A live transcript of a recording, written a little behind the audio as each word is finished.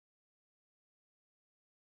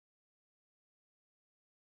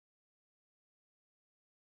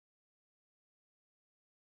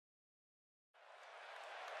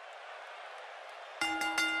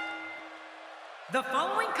The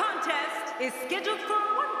following contest is scheduled for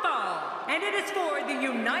one fall, and it is for the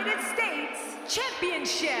United States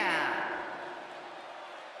Championship.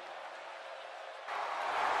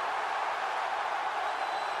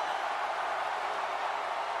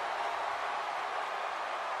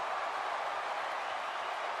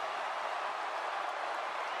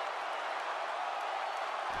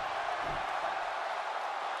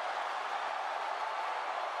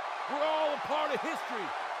 We're all a part of history.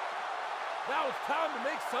 Now it's time to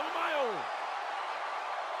make some of my own.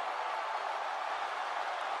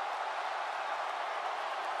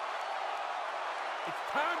 It's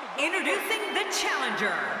time to go. Introducing the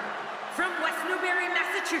challenger from West Newbury,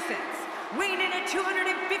 Massachusetts, weighing in at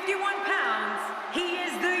 251 pounds, he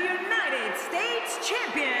is the United States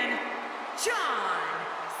Champion, John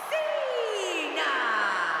Cena.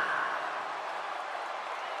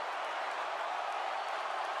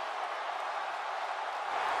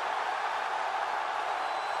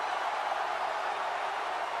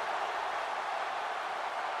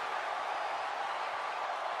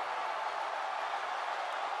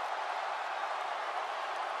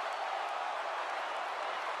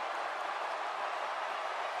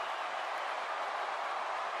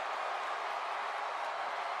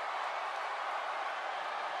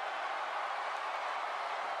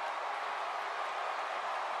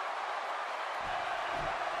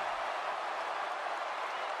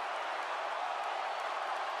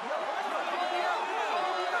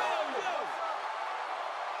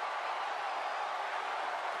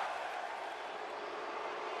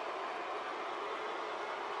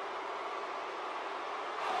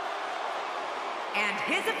 And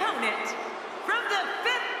his opponent, from the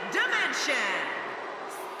fifth dimension,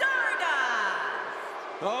 Stardust!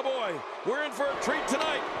 Oh boy, we're in for a treat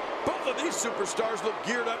tonight. Both of these superstars look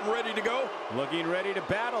geared up and ready to go. Looking ready to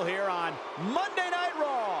battle here on Monday Night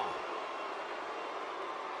Raw.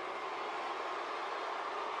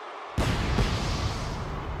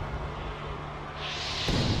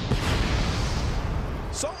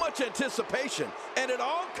 So much anticipation, and it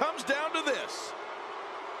all comes down to this.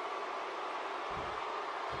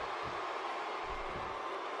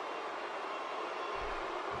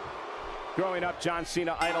 Growing up, John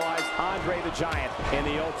Cena idolized Andre the Giant and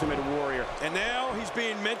the Ultimate Warrior. And now he's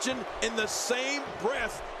being mentioned in the same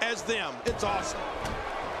breath as them. It's awesome.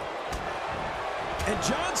 And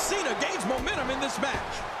John Cena gains momentum in this match.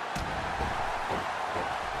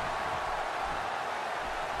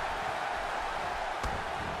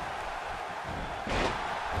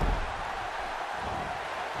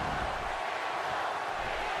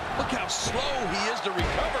 Look how slow he is to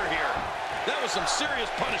recover here. That was some serious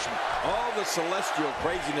punishment. All the celestial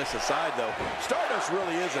craziness aside, though, Stardust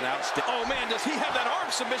really is an outstanding. Oh, man, does he have that arm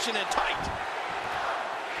submission in tight?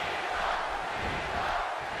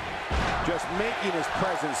 Just making his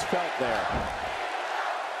presence felt there.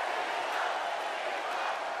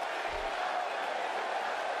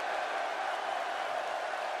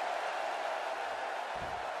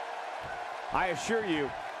 I assure you,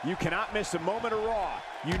 you cannot miss a moment of Raw.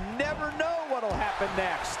 You never know what'll happen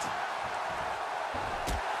next.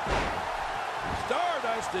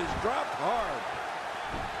 Stardust is dropped hard.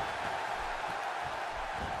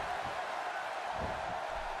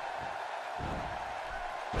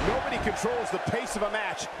 Nobody controls the pace of a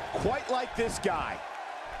match quite like this guy.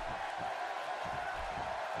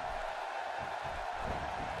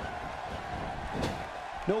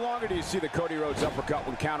 No longer do you see the Cody Rhodes uppercut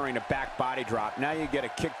when countering a back body drop. Now you get a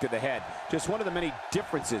kick to the head. Just one of the many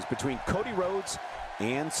differences between Cody Rhodes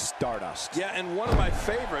and Stardust. Yeah, and one of my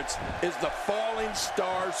favorites is the falling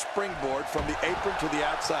star springboard from the apron to the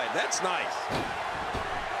outside. That's nice.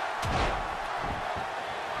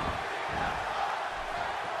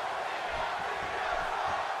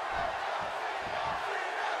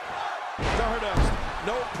 Stardust,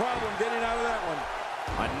 no problem getting out of that one.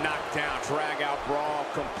 A knockdown, drag-out brawl,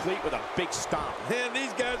 complete with a big stomp. And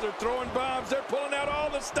these guys are throwing bombs. They're pulling out all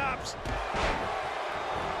the stops.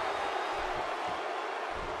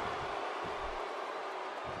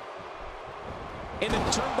 And the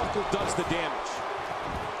turnbuckle does the damage.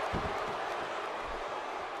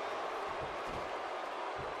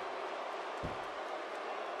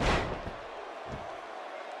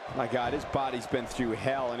 My God, his body's been through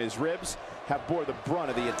hell, and his ribs have bore the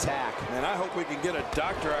brunt of the attack. And I hope we can get a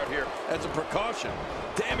doctor out here as a precaution.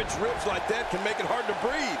 Damaged ribs like that can make it hard to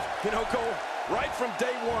breathe. You know, Cole, right from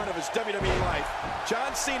day one of his WWE life,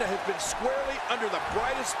 John Cena has been squarely under the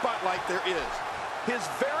brightest spotlight there is. His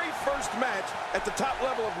very first match at the top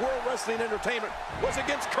level of World Wrestling Entertainment was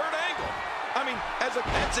against Kurt Angle. I mean, that's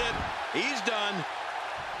it. He's done.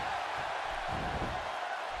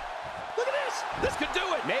 Look at this. This could do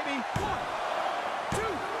it. Maybe. 1, 2,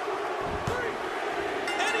 3.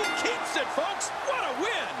 And he keeps it, folks. What a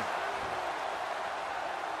win.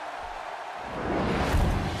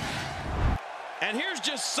 And here's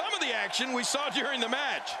just some of the action we saw during the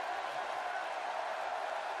match.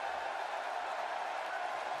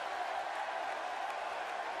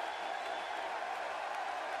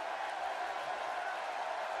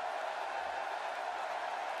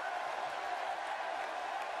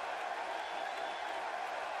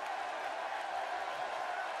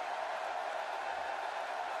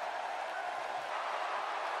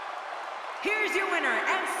 Here's your winner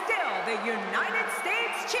and still the United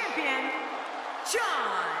States Champion,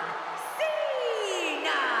 John Cena!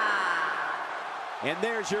 And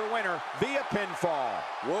there's your winner via pinfall.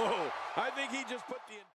 Whoa, I think he just put the...